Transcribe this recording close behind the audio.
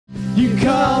You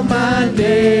called my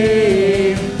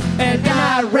name, and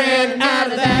I ran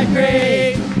out of that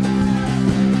grave,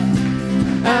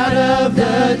 out of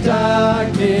the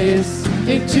darkness,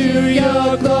 into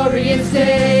your glorious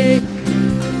day.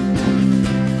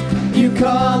 You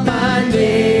called my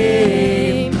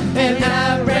name, and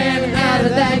I ran out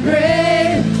of that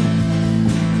grave,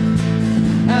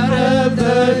 out of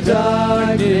the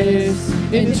darkness,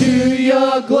 into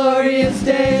your glorious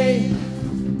day.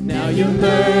 Now your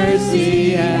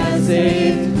mercy has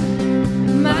saved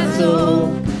my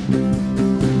soul.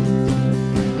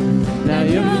 Now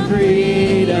your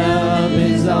freedom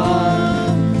is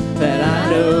all that I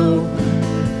know.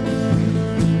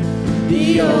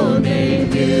 The old made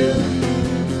new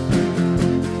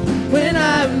when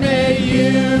I met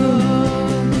you.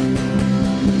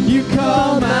 You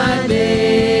called my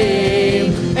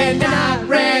name, and I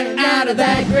ran out of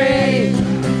that grave,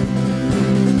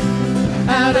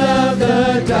 out of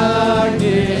the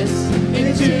darkness,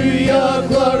 into your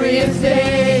glorious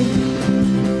day.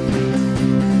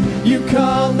 You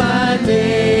called my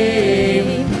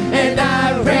name, and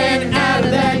I ran out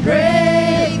of that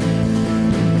grave,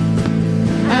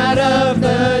 out of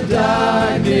the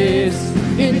darkness,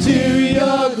 into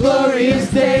your glorious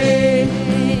day.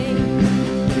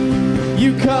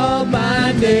 You called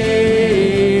my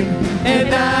name,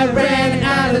 and I ran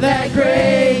out of that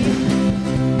grave,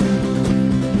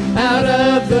 out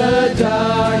of the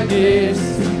darkness,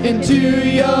 into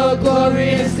your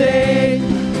glorious day.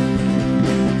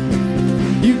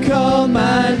 You called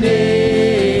my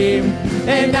name,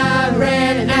 and I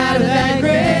ran out of that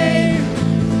grave,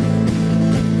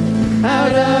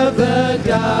 out of the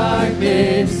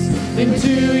darkness,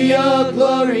 into your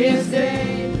glorious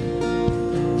day.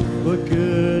 What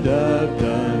good I've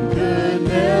done could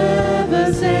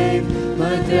never save,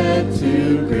 my debt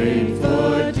too great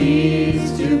for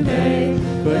deeds to pay.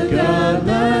 But God,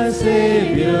 my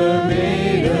Savior,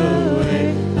 made a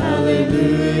way.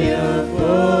 Hallelujah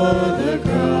for the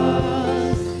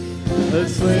cross. A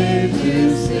slave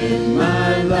to sin,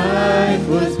 my life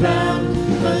was bound,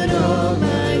 but all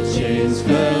my chains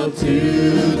fell to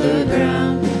the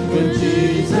ground when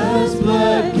Jesus'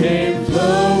 blood came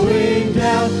flowing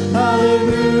down.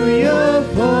 Hallelujah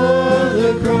for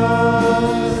the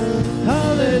cross.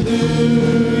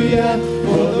 Hallelujah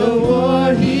for the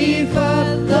war he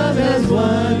fought. Love has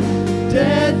won,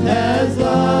 death has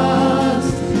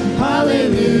lost.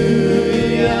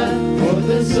 Hallelujah for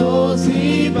the souls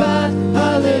he bought.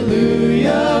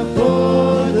 Hallelujah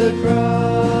for the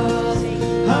cross.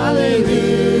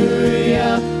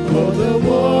 Hallelujah for the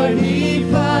war he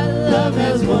fought. Love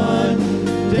has won,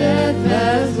 death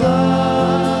has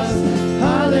lost.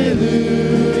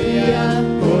 Hallelujah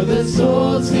for the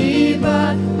souls he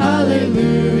bought.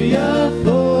 Hallelujah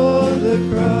for the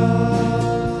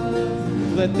cross.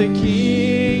 Let the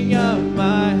King of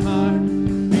my heart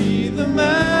be the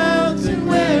mountain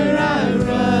where I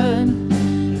run,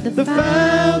 the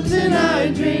fountain I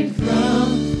drink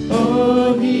from.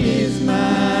 Oh, he is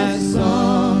my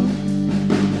song.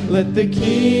 Let the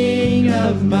King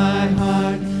of my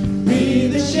heart be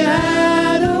the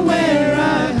shadow where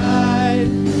I hide,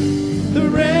 the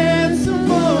ransom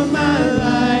for my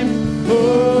life.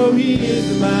 Oh, he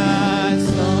is my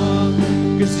song.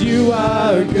 'Cause you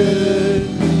are good,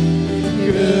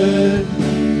 good.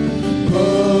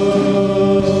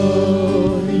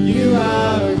 Oh, you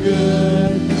are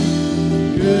good,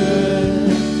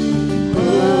 good.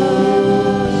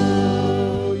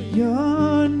 Oh,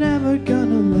 you're never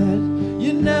gonna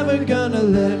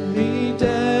let me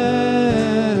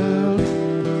down.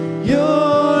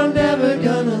 You're never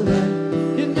gonna let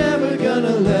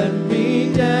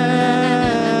me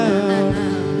down.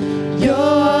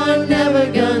 You're never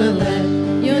gonna let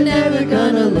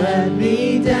me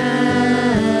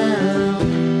down.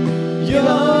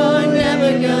 You're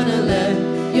never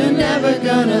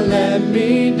gonna let me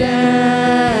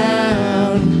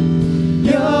down.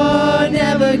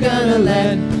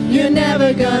 You're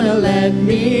never gonna let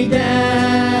me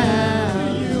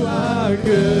down. You are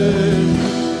good,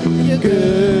 you're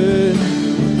good.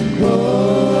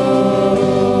 Oh,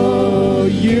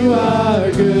 you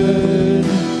are good,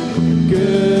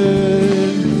 good.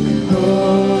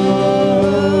 Oh,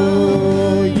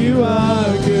 you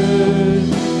are good,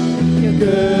 you're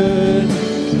good.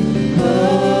 Oh,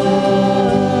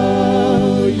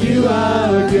 you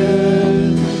are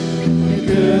good, you're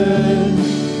good.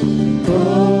 Oh,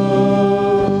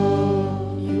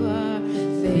 you are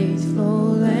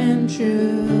faithful and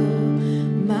true.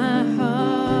 My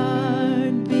heart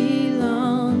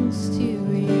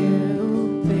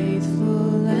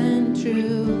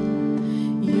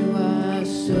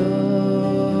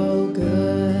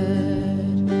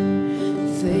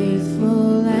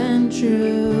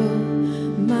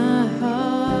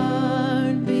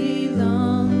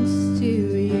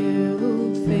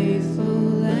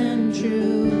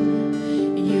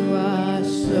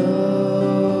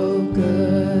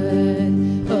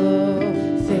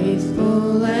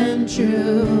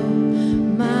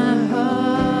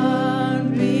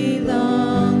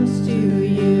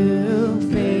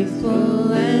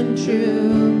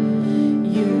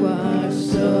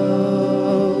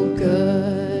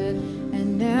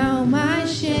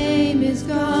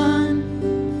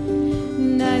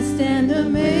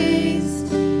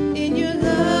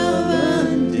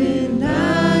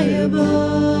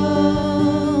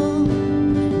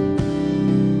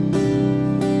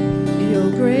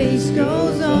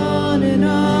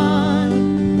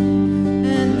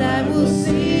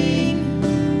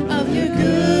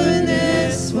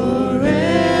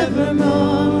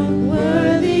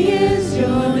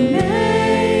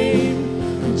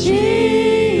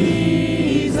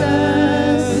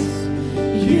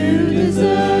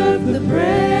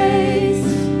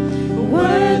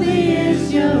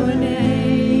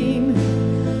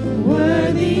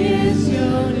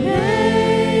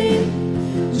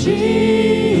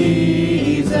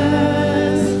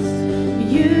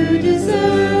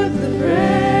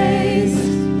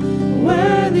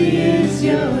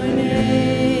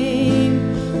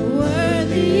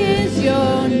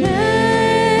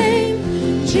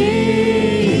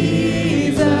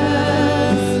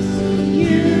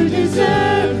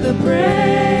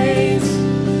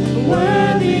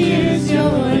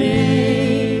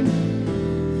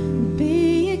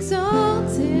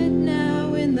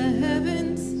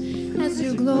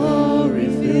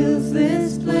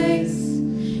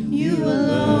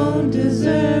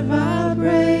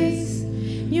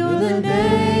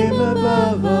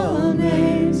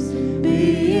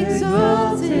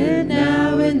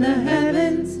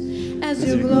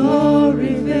your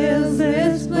glory fills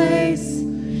this place.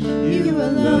 You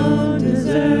alone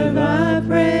deserve our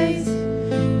praise.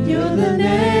 You're the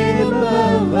name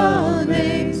above all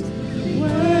names.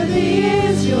 Worthy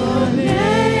is your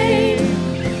name,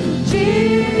 Jesus.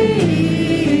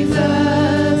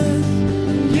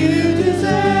 You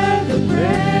deserve the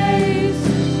praise.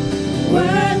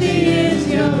 Worthy is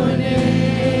your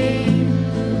name.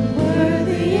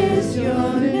 Worthy is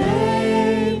your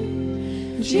name,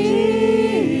 Jesus.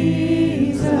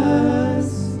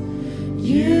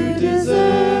 You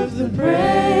deserve the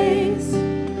praise.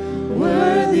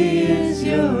 Worthy is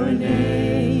your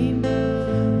name.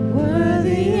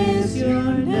 Worthy is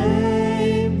your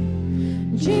name,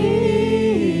 Jesus.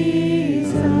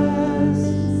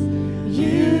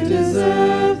 You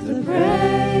deserve the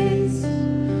praise.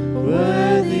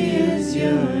 Worthy is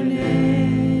your name.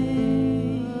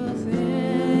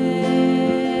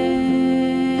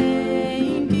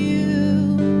 Thank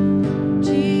you,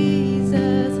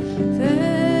 Jesus.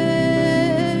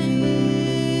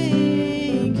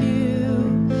 Thank you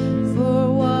for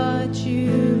what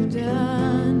you've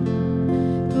done,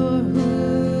 for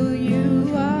who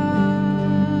you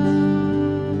are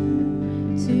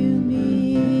to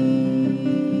me.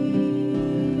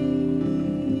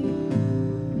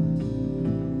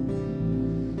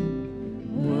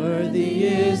 Worthy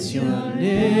is your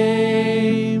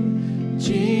name,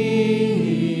 Jesus.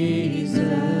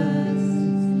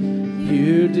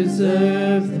 You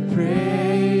deserve the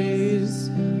praise.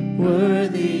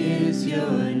 Worthy is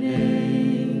your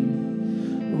name.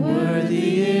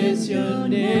 Worthy is your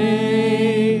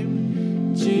name,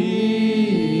 Jesus.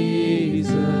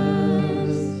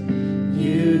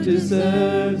 You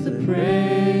deserve